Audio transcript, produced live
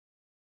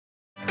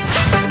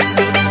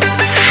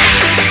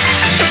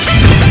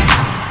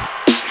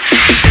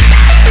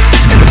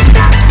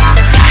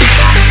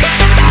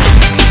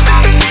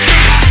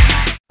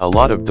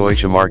lot of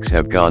deutschemarks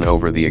have gone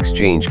over the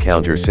exchange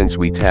counter since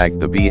we tagged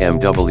the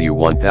BMW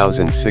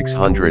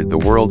 1600, the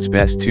world's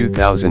best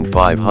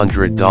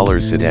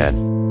 $2,500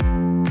 sedan.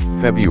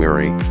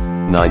 February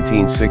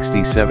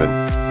 1967.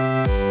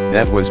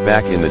 That was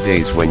back in the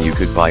days when you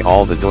could buy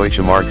all the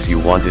deutschemarks you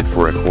wanted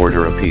for a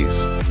quarter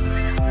apiece.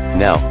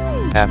 Now,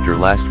 after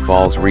last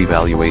fall's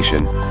revaluation,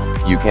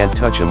 you can't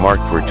touch a mark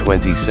for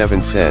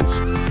 27 cents,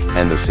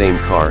 and the same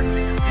car,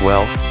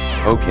 well,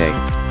 okay,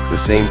 the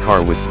same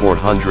car with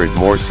 400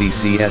 more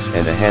CCS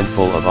and a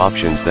handful of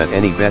options that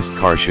any best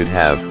car should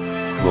have,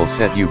 will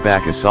set you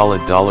back a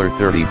solid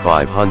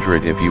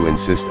 $3,500 if you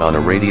insist on a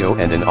radio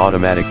and an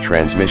automatic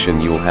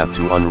transmission. You'll have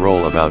to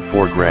unroll about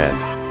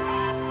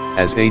 $4,000.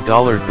 As a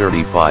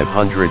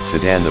 $3,500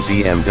 sedan, the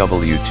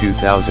BMW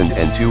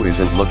 2002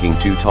 isn't looking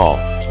too tall.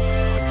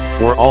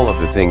 For all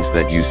of the things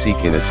that you seek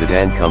in a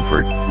sedan,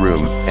 comfort,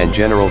 room, and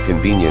general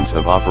convenience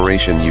of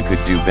operation, you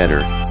could do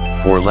better,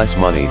 for less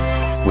money,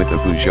 with a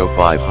Peugeot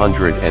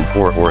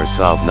 504 or a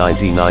Saab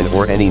 99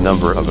 or any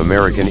number of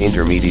American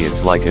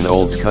intermediates like an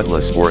Olds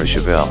Cutlass or a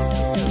Chevelle.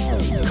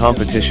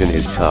 Competition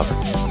is tough,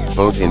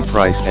 both in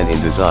price and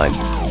in design,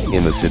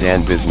 in the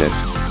sedan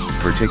business,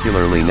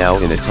 particularly now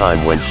in a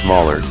time when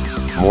smaller,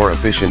 more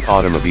efficient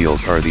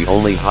automobiles are the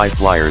only high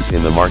flyers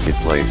in the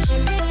marketplace.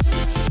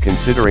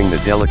 Considering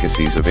the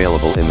delicacies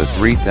available in the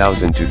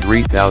 $3,000 to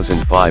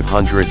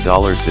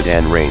 $3,500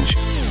 sedan range,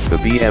 the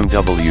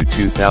BMW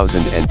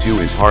 2002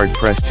 is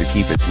hard-pressed to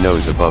keep its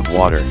nose above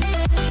water.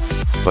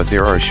 But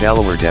there are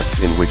shallower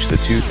depths in which the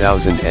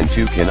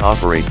 2002 can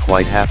operate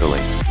quite happily.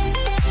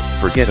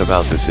 Forget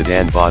about the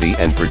sedan body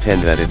and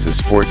pretend that it's a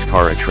sports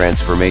car, a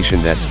transformation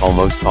that's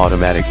almost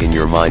automatic in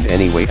your mind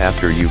anyway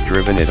after you've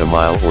driven it a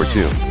mile or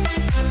two.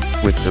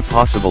 With the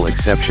possible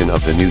exception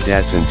of the new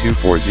Datsun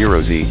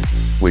 240Z,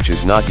 which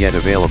is not yet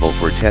available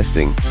for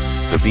testing,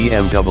 the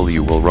BMW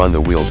will run the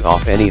wheels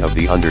off any of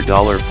the under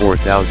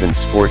 $4,000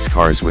 sports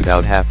cars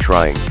without half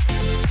trying.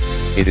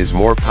 It is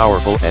more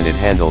powerful and it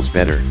handles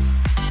better.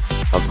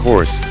 Of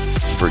course,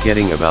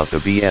 forgetting about the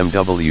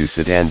BMW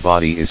sedan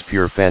body is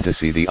pure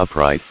fantasy. The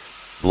upright,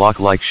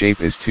 block-like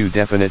shape is too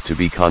definite to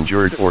be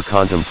conjured or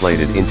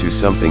contemplated into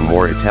something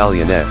more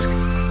Italianesque.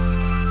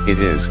 It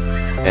is,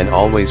 and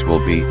always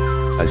will be,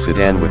 a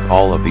sedan with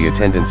all of the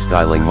attendant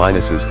styling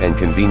minuses and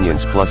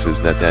convenience pluses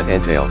that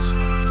entails.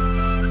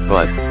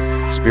 But,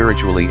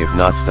 spiritually if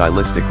not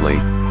stylistically,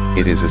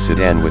 it is a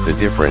sedan with a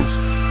difference,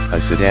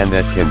 a sedan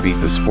that can beat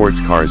the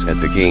sports cars at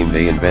the game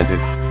they invented.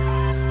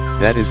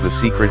 That is the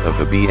secret of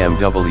the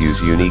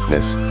BMW's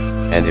uniqueness,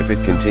 and if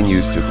it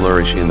continues to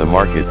flourish in the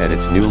market at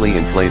its newly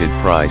inflated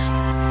price,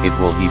 it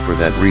will be for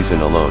that reason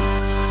alone.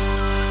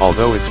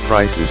 Although its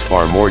price is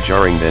far more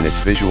jarring than its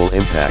visual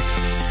impact,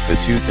 the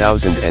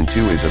 2002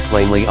 is a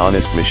plainly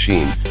honest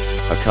machine,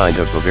 a kind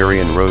of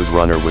Bavarian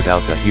roadrunner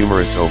without the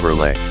humorous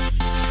overlay.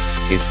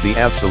 It's the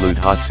absolute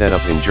hot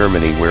setup in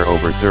Germany, where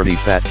over 30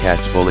 fat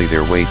cats bully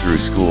their way through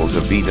schools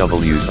of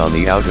VWs on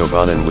the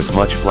Autobahnen with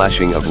much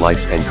flashing of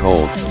lights and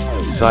cold,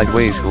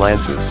 sideways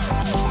glances.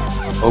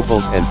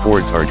 Opels and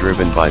Fords are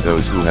driven by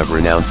those who have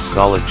renounced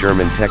solid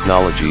German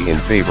technology in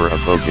favor of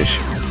Vosgisch,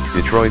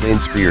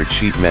 Detroit-inspired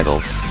sheet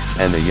metal,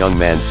 and the young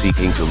man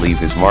seeking to leave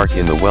his mark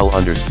in the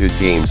well-understood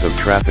games of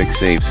traffic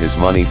saves his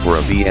money for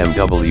a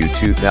BMW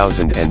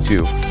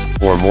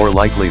 2002, or more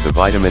likely the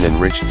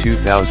vitamin-enriched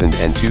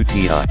 2002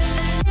 Ti.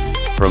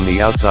 From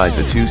the outside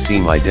the two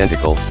seem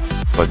identical,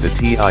 but the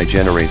Ti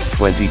generates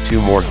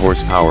 22 more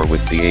horsepower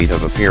with the aid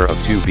of a pair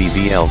of 2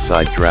 BBL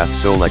side draft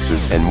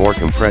Solexes and more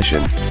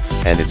compression,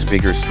 and its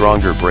bigger,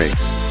 stronger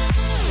brakes.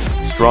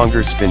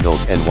 Stronger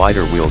spindles and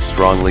wider wheels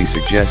strongly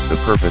suggest the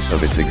purpose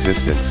of its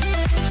existence.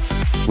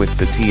 With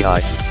the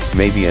Ti,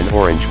 maybe an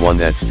orange one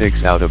that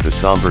sticks out of the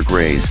somber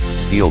grays,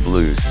 steel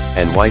blues,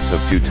 and whites of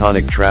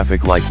Teutonic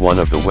traffic like one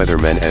of the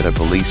weathermen at a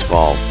police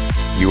ball,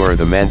 you are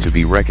the man to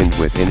be reckoned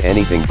with in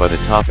anything but a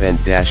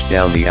top-end dash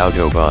down the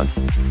Autobahn.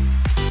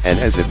 And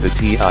as if the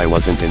Ti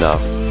wasn't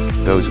enough,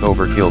 those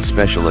overkill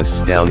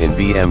specialists down in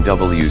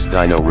BMW's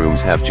dyno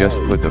rooms have just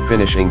put the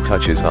finishing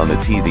touches on the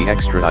T. The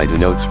extra I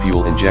denotes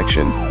fuel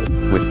injection,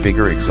 with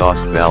bigger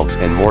exhaust valves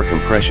and more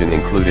compression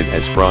included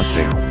as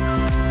frosting.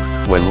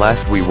 When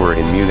last we were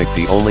in Munich,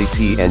 the only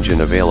T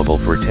engine available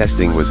for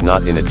testing was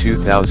not in a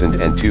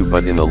 2002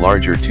 but in the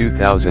larger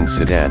 2000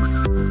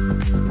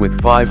 sedan.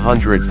 With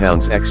 500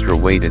 pounds extra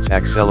weight, its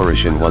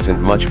acceleration wasn't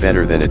much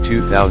better than a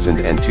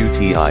 2002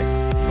 Ti,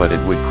 but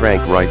it would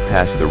crank right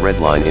past the red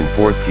line in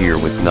fourth gear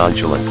with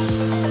nonchalance.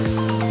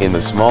 In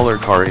the smaller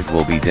car it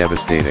will be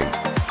devastating.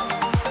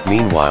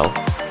 Meanwhile,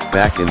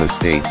 back in the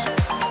States,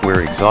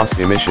 where exhaust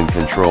emission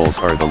controls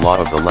are the law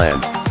of the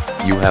land,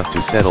 you have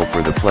to settle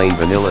for the plain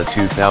vanilla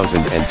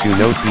 2002.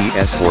 No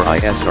TS or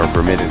IS are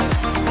permitted.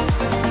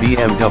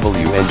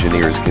 BMW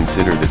engineers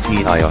consider the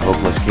Ti a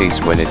hopeless case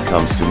when it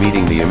comes to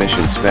meeting the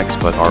emission specs,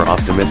 but are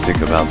optimistic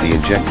about the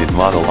injected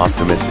model.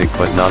 Optimistic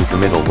but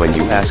non-committal when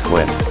you ask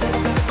when.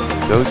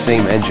 Those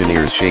same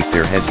engineers shake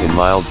their heads in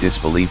mild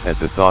disbelief at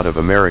the thought of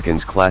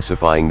Americans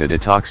classifying the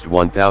detoxed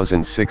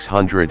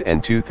 1600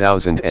 and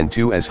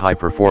 2002 as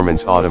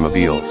high-performance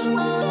automobiles.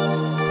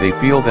 They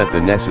feel that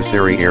the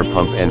necessary air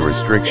pump and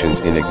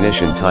restrictions in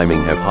ignition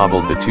timing have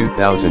hobbled the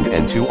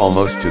 2002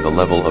 almost to the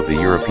level of the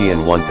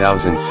European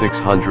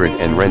 1600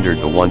 and rendered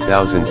the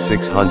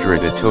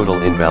 1600 a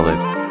total invalid.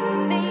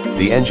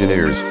 The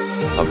engineers,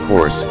 of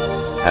course,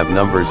 have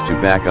numbers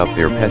to back up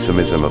their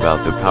pessimism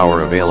about the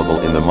power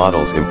available in the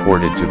models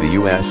imported to the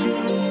US,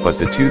 but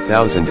the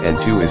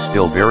 2002 is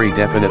still very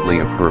definitely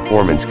a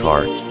performance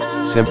car,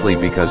 simply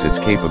because its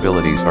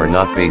capabilities are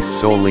not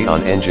based solely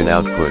on engine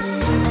output.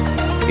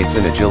 It's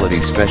an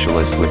agility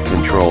specialist with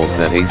controls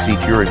that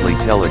accurately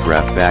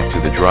telegraph back to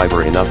the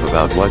driver enough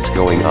about what's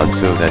going on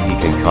so that he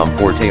can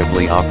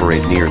comfortably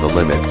operate near the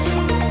limits.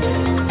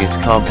 Its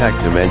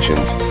compact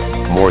dimensions,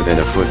 more than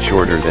a foot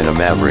shorter than a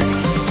Maverick,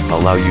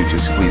 allow you to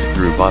squeeze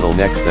through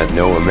bottlenecks that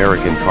no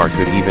American car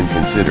could even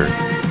consider,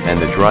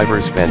 and the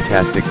driver's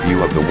fantastic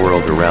view of the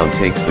world around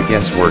takes the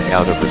guesswork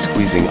out of the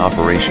squeezing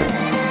operation.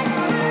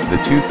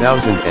 The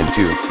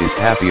 2002 is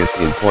happiest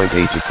in point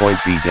A to point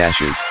B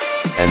dashes,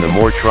 and the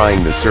more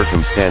trying the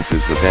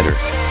circumstances the better.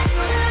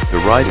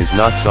 The ride is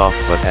not soft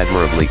but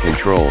admirably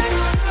controlled.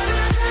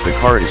 The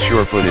car is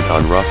sure-footed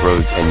on rough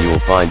roads and you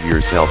will find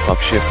yourself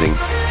upshifting,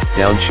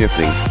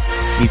 downshifting,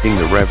 keeping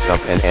the revs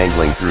up and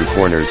angling through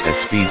corners at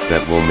speeds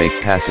that will make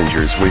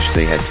passengers wish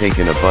they had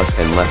taken a bus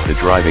and left the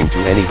driving to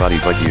anybody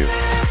but you.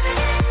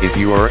 If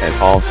you are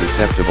at all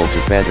susceptible to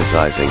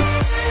fantasizing,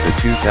 the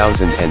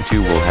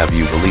 2002 will have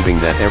you believing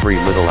that every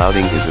little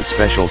outing is a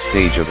special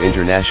stage of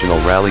international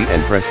rally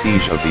and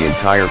prestige of the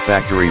entire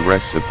factory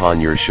rests upon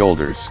your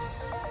shoulders.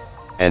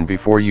 And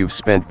before you've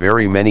spent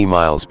very many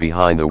miles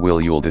behind the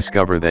wheel you'll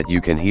discover that you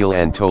can heel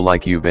and toe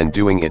like you've been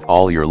doing it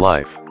all your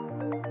life.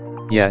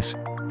 Yes,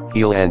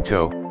 heel and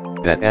toe,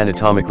 that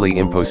anatomically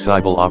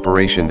impossible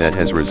operation that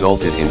has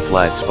resulted in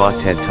flat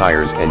spot-head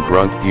tires and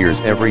grunt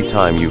gears every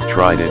time you've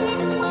tried it,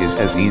 is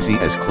as easy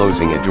as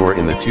closing a door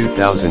in the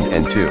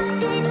 2002.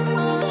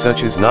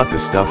 Such is not the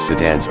stuff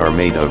sedans are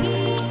made of,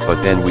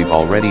 but then we've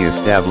already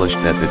established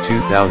that the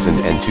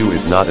 2002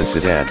 is not a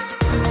sedan.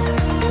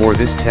 For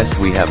this test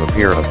we have a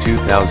pair of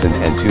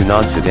 2002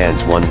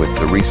 non-sedans, one with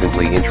the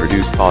recently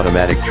introduced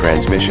automatic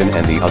transmission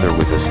and the other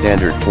with a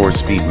standard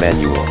 4-speed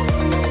manual.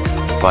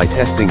 By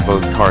testing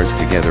both cars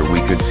together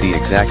we could see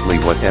exactly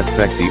what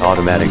effect the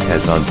automatic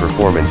has on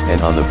performance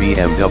and on the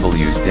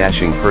BMW's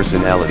dashing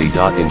personality.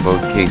 In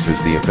both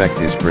cases the effect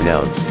is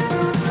pronounced.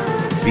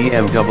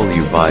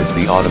 BMW buys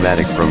the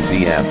automatic from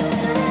ZF.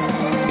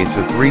 It's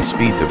a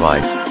 3-speed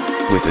device,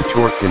 with a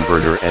torque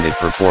converter, and it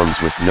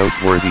performs with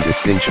noteworthy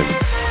distinction.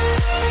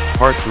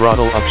 Part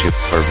throttle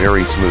upshifts are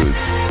very smooth.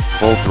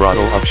 Full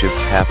throttle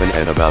upshifts happen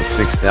at about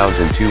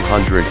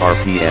 6,200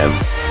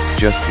 RPM,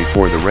 just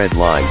before the red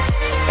line.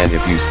 And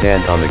if you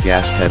stand on the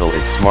gas pedal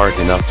it's smart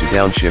enough to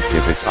downshift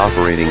if it's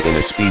operating in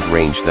a speed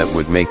range that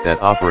would make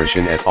that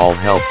operation at all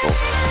helpful.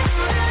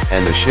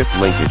 And the shift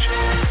linkage,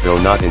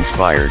 though not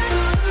inspired,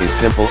 is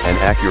simple and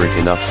accurate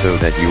enough so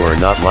that you are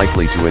not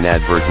likely to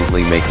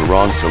inadvertently make a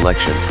wrong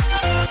selection.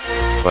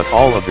 But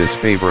all of this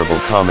favorable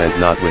comment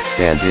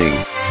notwithstanding,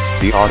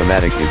 the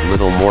automatic is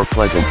little more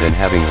pleasant than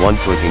having one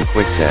foot in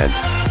quicksand.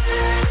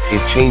 It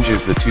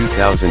changes the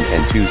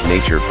 2002's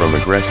nature from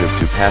aggressive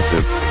to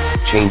passive,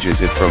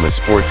 changes it from a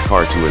sports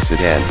car to a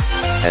sedan,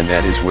 and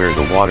that is where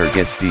the water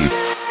gets deep.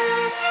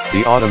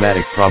 The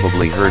automatic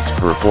probably hurts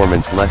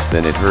performance less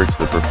than it hurts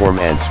the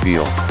performance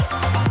feel.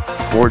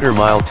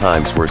 Quarter-mile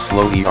times were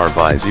slow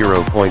by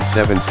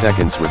 0.7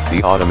 seconds with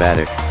the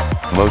automatic,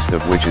 most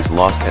of which is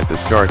lost at the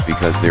start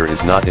because there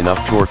is not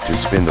enough torque to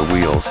spin the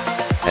wheels,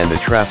 and the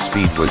trap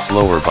speed was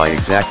slower by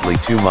exactly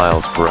 2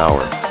 miles per hour.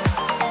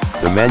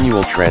 The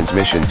manual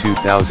transmission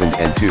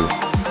 2002,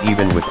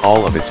 even with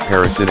all of its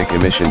parasitic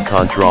emission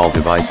control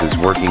devices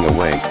working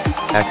away,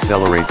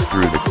 accelerates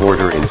through the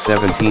quarter in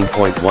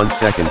 17.1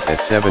 seconds at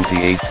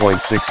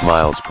 78.6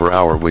 miles per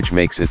hour, which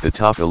makes it the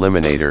top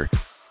eliminator,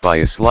 by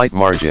a slight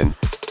margin,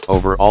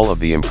 over all of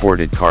the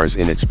imported cars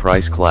in its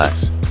price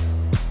class.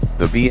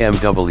 The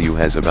BMW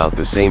has about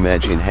the same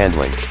edge in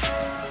handling.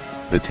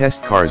 The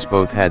test cars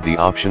both had the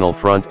optional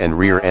front and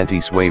rear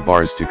anti-sway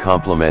bars to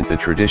complement the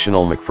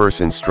traditional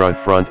McPherson strut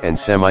front and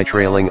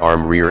semi-trailing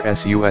arm rear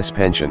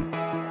suspension.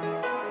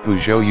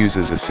 Peugeot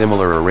uses a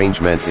similar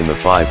arrangement in the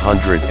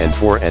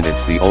 504 and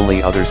it's the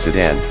only other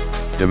sedan,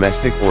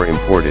 domestic or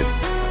imported,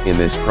 in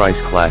this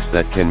price class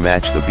that can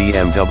match the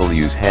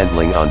BMW's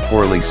handling on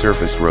poorly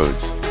surfaced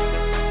roads.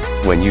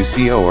 When you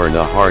see or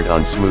na hard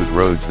on smooth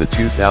roads, the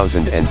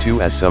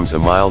 2002 assumes a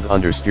mild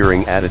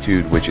understeering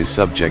attitude which is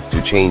subject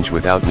to change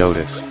without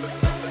notice.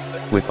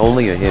 With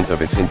only a hint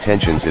of its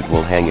intentions it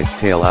will hang its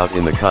tail out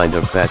in the kind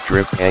of fat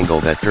drift angle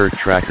that dirt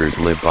trackers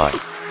live by.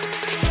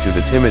 To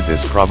the timid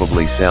this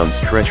probably sounds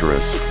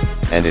treacherous,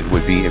 and it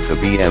would be if the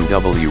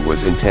BMW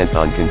was intent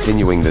on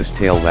continuing this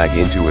tail wag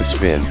into a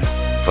spin,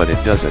 but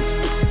it doesn't.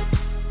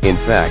 In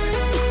fact,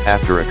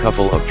 after a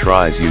couple of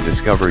tries you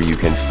discover you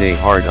can stay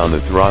hard on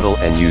the throttle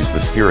and use the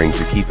steering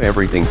to keep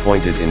everything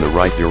pointed in the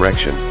right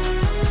direction.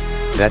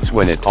 That's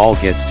when it all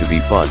gets to be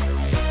fun.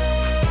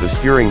 The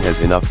steering has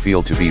enough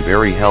feel to be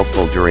very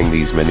helpful during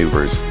these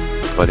maneuvers,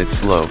 but it's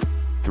slow,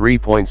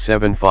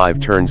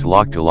 3.75 turns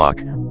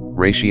lock-to-lock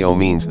ratio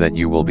means that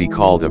you will be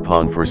called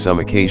upon for some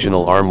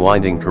occasional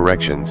arm-winding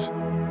corrections.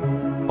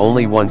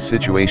 Only one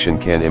situation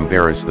can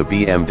embarrass the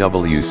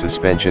BMW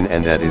suspension,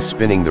 and that is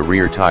spinning the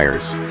rear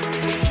tires.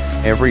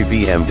 Every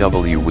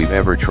BMW we've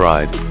ever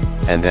tried,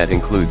 and that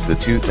includes the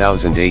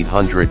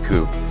 2800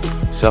 Coupe,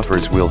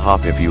 suffers wheel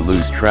hop if you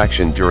lose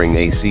traction during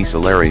AC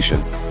acceleration.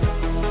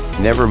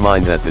 Never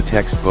mind that the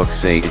textbooks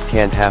say it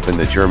can't happen,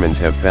 the Germans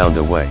have found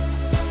a way.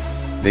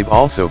 They've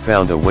also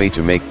found a way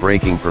to make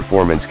braking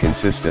performance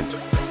consistent.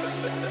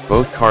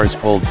 Both cars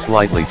pulled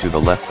slightly to the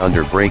left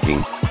under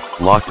braking,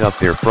 locked up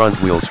their front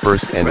wheels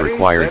first and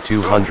required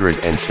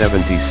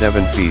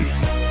 277 feet,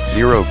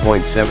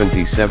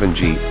 0.77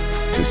 g,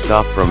 to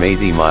stop from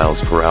 80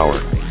 miles per hour.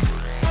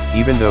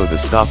 Even though the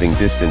stopping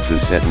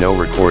distances set no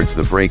records,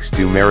 the brakes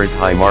do merit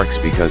high marks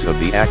because of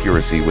the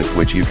accuracy with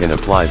which you can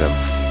apply them.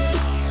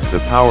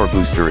 The power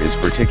booster is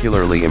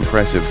particularly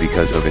impressive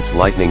because of its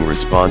lightning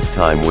response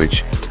time,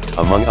 which,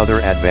 among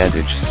other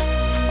advantages,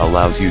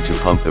 allows you to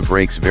pump the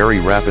brakes very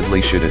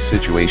rapidly should a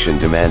situation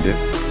demand it.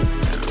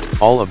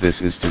 All of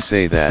this is to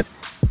say that,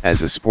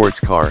 as a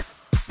sports car,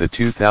 the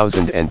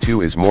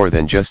 2002 is more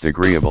than just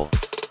agreeable.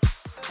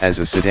 As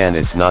a sedan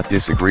it's not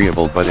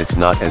disagreeable, but it's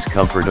not as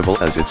comfortable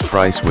as its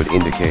price would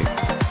indicate.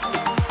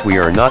 We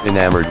are not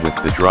enamored with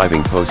the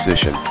driving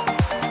position.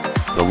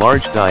 The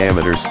large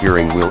diameter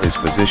steering wheel is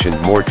positioned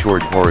more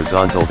toward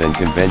horizontal than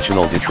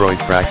conventional Detroit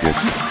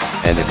practice,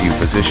 and if you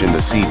position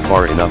the seat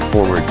far enough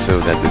forward so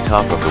that the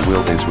top of the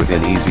wheel is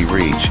within easy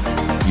reach,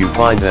 you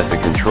find that the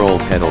control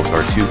pedals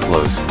are too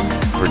close,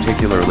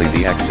 particularly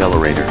the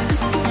accelerator.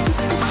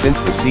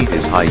 Since the seat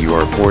is high, you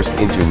are forced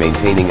into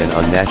maintaining an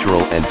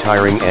unnatural and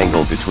tiring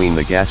angle between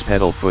the gas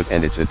pedal foot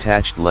and its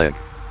attached leg.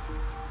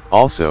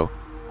 Also,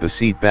 the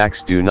seat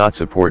backs do not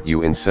support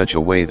you in such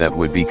a way that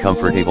would be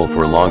comfortable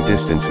for long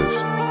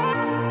distances.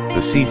 The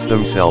seats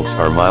themselves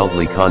are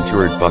mildly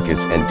contoured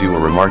buckets and do a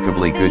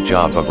remarkably good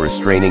job of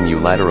restraining you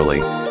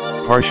laterally,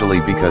 partially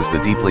because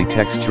the deeply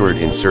textured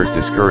insert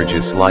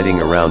discourages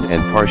sliding around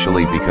and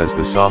partially because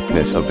the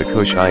softness of the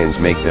cushions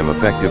make them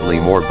effectively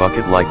more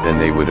bucket-like than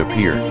they would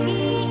appear.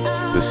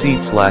 The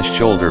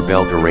seat/shoulder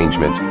belt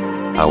arrangement,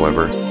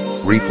 however,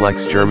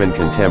 reflects German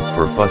contempt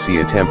for fussy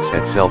attempts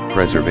at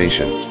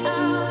self-preservation.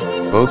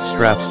 Both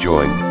straps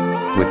join,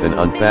 with an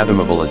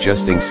unfathomable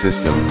adjusting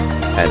system,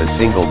 at a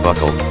single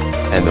buckle,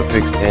 and the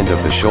fixed end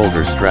of the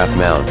shoulder strap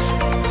mounts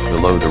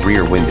below the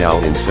rear window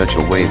in such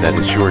a way that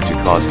is sure to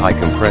cause high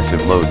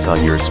compressive loads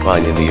on your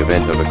spine in the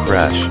event of a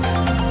crash.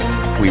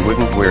 We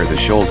wouldn't wear the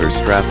shoulder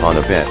strap on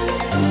a bet.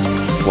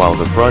 While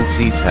the front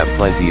seats have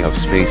plenty of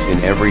space in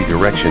every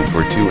direction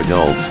for two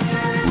adults,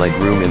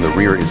 legroom in the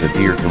rear is a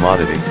dear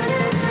commodity.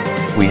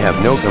 We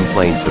have no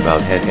complaints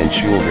about head and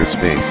shoulder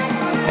space,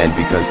 and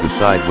because the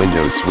side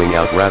windows swing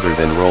out rather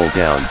than roll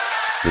down,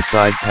 the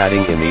side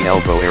padding in the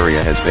elbow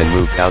area has been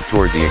moved out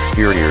toward the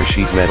exterior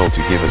sheet metal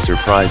to give a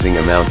surprising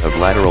amount of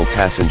lateral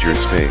passenger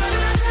space.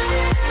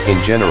 In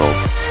general,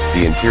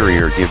 the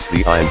interior gives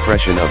the eye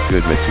impression of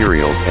good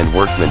materials and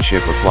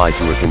workmanship applied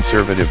to a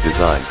conservative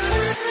design.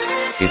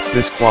 It's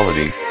this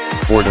quality,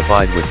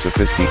 fortified with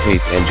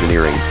sophisticated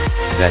engineering,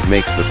 that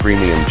makes the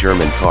premium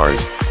German cars,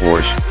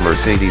 Porsche,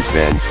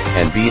 Mercedes-Benz,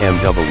 and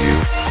BMW,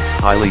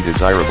 highly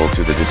desirable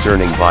to the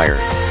discerning buyer.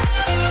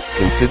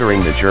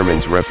 Considering the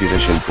Germans'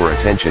 reputation for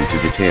attention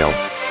to detail,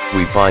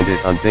 we find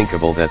it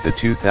unthinkable that the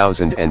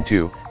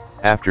 2002,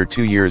 after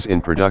 2 years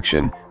in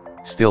production,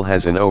 still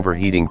has an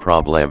overheating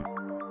problem.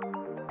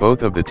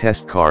 Both of the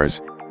test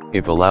cars,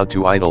 if allowed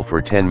to idle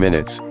for 10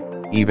 minutes,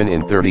 even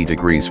in 30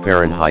 degrees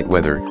Fahrenheit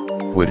weather,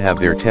 would have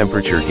their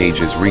temperature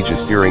gauges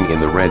registering in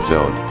the red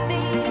zone.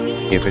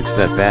 If it's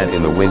that bad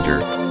in the winter,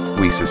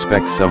 we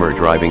suspect summer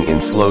driving in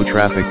slow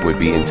traffic would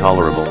be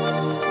intolerable.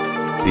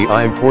 The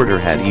importer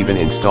had even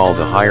installed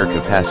a higher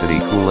capacity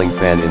cooling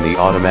fan in the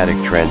automatic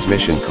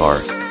transmission car,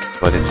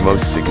 but its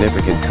most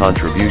significant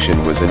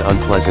contribution was an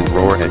unpleasant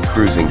roar at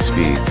cruising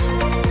speeds.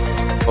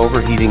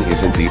 Overheating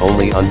isn't the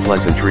only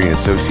unpleasantry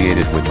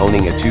associated with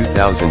owning a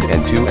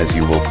 2002, as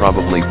you will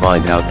probably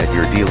find out at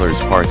your dealer's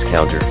parts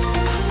counter.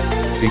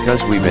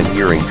 Because we've been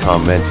hearing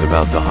comments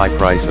about the high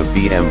price of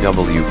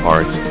BMW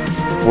parts,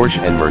 Porsche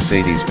and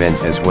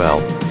Mercedes-Benz as well,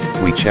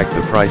 we checked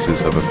the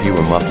prices of a few: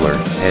 a muffler,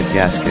 head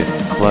gasket,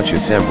 clutch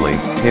assembly,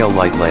 tail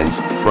light lens,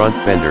 front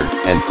fender,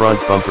 and front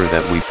bumper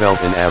that we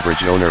felt an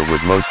average owner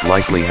would most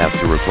likely have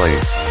to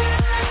replace.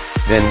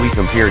 Then we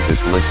compared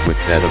this list with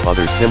that of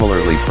other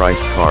similarly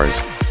priced cars: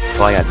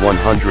 Fiat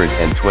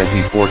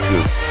 124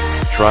 Coupe,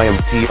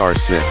 Triumph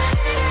TR6,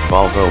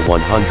 Volvo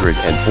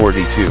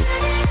 142,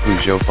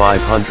 Peugeot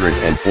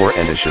 504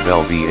 and a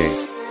Chevelle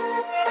V8.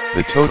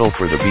 The total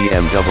for the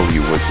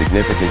BMW was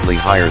significantly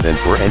higher than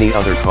for any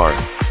other car.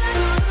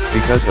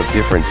 Because of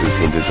differences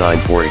in design,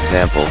 for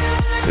example,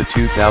 the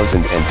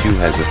 2002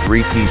 has a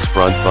 3-piece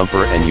front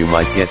bumper and you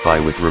might get by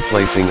with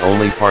replacing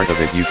only part of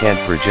it. You can't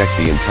project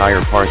the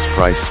entire parts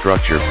price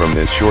structure from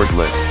this short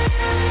list.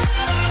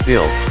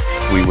 Still,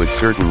 we would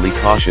certainly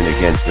caution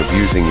against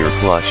abusing your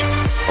clutch,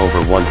 over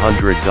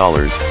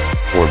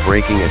 $100, or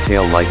breaking a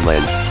tail light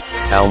lens,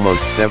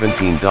 almost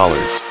 $17.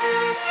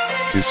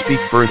 To speak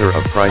further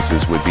of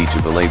prices would be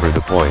to belabor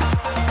the point.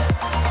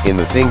 In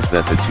the things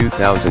that the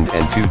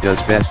 2002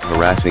 does best,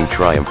 harassing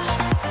triumphs,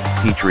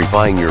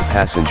 petrifying your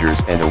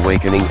passengers and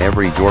awakening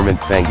every dormant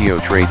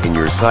Fangio trait in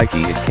your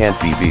psyche, it can't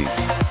be beat.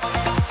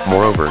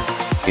 Moreover,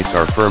 it's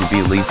our firm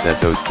belief that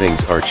those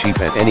things are cheap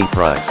at any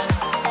price.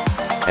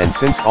 And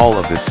since all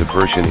of this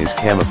subversion is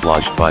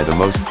camouflaged by the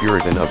most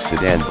Puritan of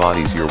sedan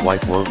bodies, your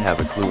wife won't have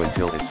a clue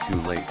until it's too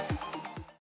late.